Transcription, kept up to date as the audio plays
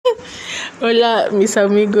Hola, mis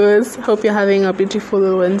amigos. Hope you're having a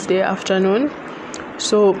beautiful Wednesday afternoon.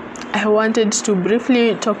 So, I wanted to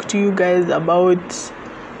briefly talk to you guys about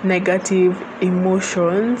negative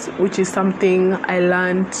emotions, which is something I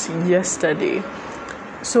learned yesterday.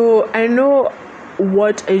 So, I know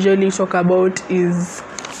what I usually talk about is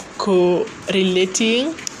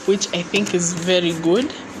correlating, which I think is very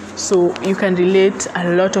good. So you can relate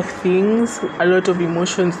a lot of things, a lot of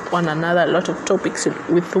emotions with one another, a lot of topics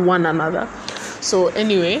with one another. So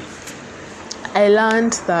anyway, I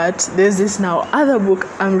learned that there's this now other book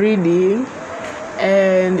I'm reading,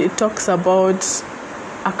 and it talks about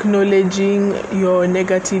acknowledging your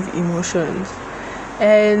negative emotions.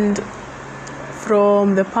 And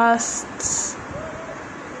from the past,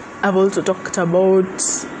 I've also talked about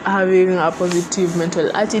having a positive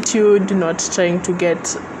mental attitude, not trying to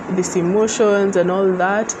get these emotions and all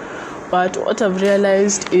that. But what I've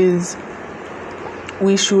realized is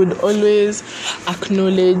we should always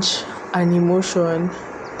acknowledge an emotion,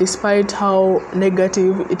 despite how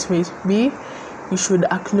negative it may be. You should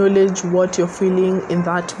acknowledge what you're feeling in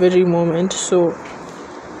that very moment. So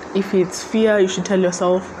if it's fear, you should tell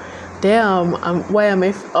yourself, damn, I'm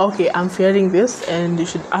fearing this, and you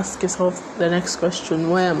should ask yourself the next question,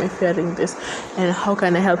 why am I fearing this, and how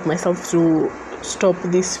can I help myself to stop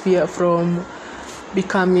this fear from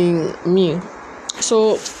becoming me?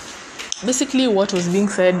 So basically what was being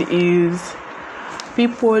said is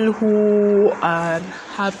people who are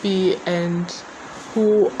happy and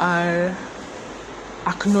who are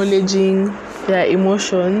acknowledging their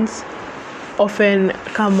emotions often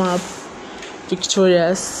come up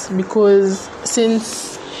victorious, because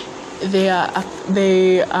since they are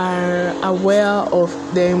aware of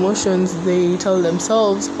their emotions, they tell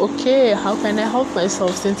themselves, okay, how can I help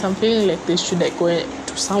myself? Since I'm feeling like this, should I go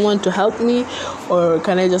to someone to help me, or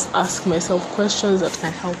can I just ask myself questions that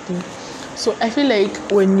can help me? So I feel like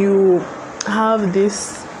when you have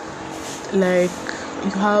this,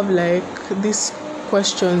 these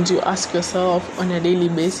questions you ask yourself on a daily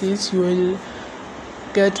basis, you will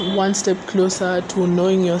get one step closer to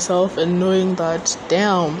knowing yourself and knowing that,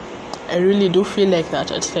 damn, I really do feel like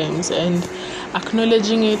that at times, and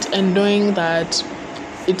acknowledging it and knowing that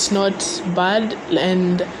it's not bad.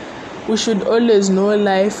 And we should always know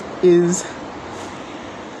life is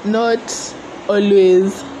not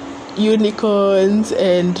always unicorns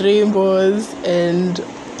and rainbows and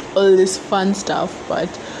all this fun stuff, but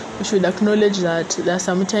we should acknowledge that there are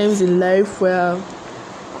some times in life where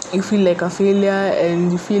you feel like a failure,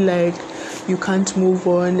 and you feel like you can't move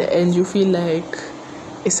on, and you feel like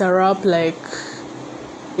it's a wrap, like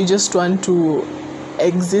you just want to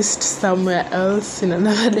exist somewhere else in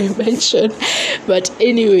another dimension. But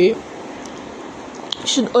anyway, you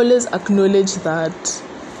should always acknowledge that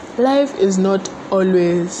life is not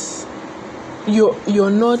always, you're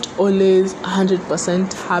not always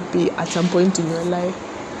 100% happy at some point in your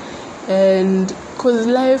life, and because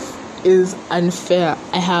life is unfair.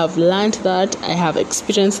 I have learned that, I have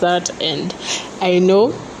experienced that, and I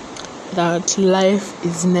know that life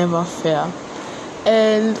is never fair.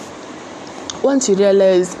 And once you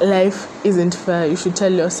realize life isn't fair, you should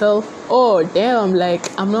tell yourself, oh damn, like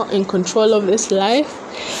I'm not in control of this life,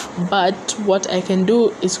 but what I can do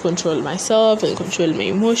is control myself and control my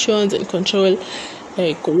emotions and control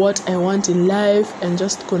like what I want in life, and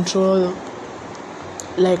just control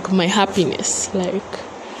like my happiness. Like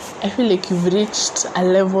I feel like you've reached a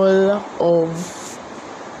level of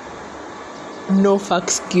no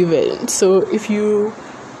fucks given. So if you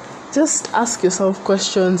just ask yourself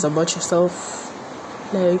questions about yourself,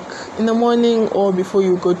 like in the morning or before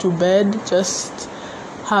you go to bed, just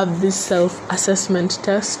have this self-assessment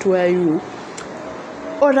test where you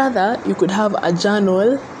could have a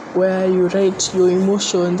journal where you write your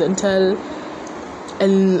emotions and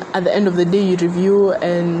at the end of the day you review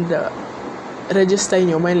and register in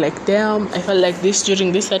your mind, like, damn, I felt like this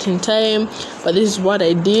during this certain time, but this is what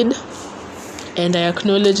I did, and I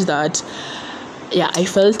acknowledge that, yeah, I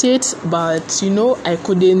felt it, but I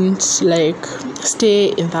couldn't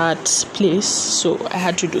stay in that place, so I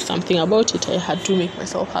had to do something about it. I had to make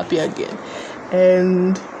myself happy again.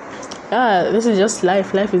 And this is just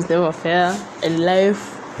life. Life is never fair, and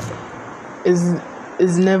life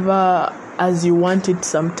is never as you want it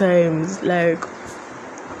sometimes. Like,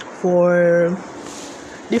 for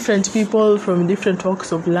different people from different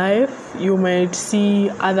walks of life, you might see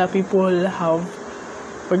other people have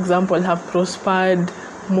prospered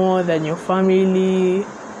more than your family.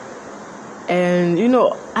 And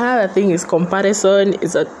another thing is comparison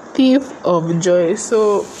is a thief of joy.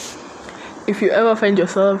 So if you ever find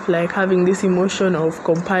yourself like having this emotion of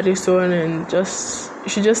comparison, and you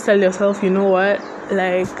should just tell yourself, you know what,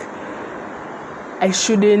 like I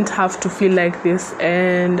shouldn't have to feel like this,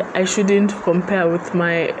 and I shouldn't compare with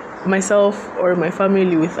myself or my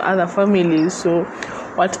family with other families. So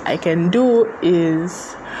what I can do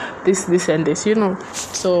is this and this,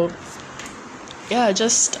 So yeah,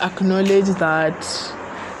 just acknowledge that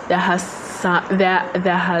there has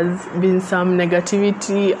been some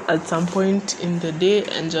negativity at some point in the day,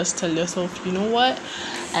 and just tell yourself, you know what,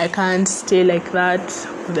 I can't stay like that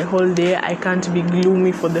for the whole day. I can't be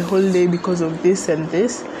gloomy for the whole day because of this and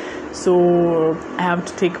this. So I have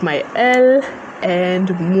to take my L and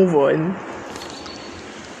move on.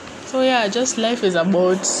 So yeah, just life is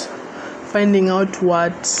about finding out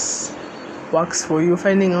what works for you,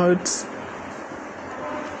 finding out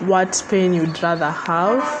what pain you'd rather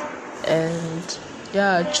have, and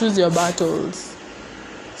yeah, choose your battles.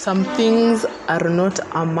 Some things are not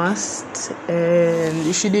a must, and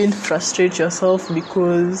you shouldn't frustrate yourself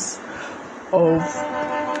because of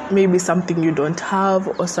maybe something you don't have,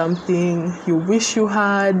 or something you wish you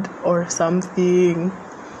had, or something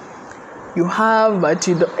you have but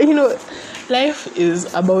you don't. Life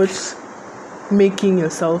is about making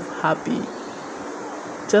yourself happy.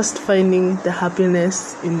 Just finding the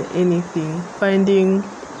happiness in anything, finding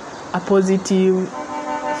a positive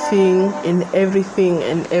thing in everything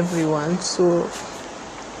and everyone. So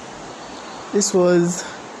this was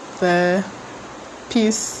the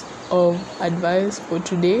piece of advice for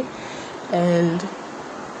today, and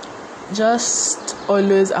just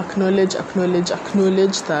always acknowledge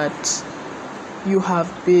that you have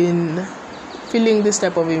been feeling this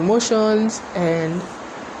type of emotions, and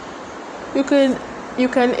you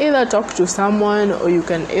can either talk to someone, or you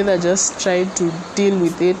can either just try to deal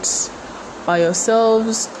with it by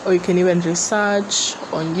yourselves, or you can even research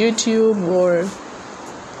on YouTube or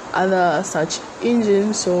other search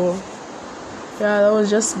engines. So yeah, that was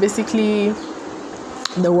just basically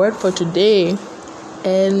the word for today,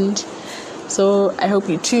 and so I hope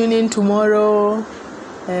you tune in tomorrow,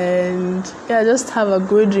 and yeah, just have a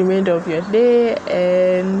good remainder of your day,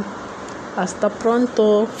 and hasta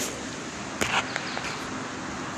pronto.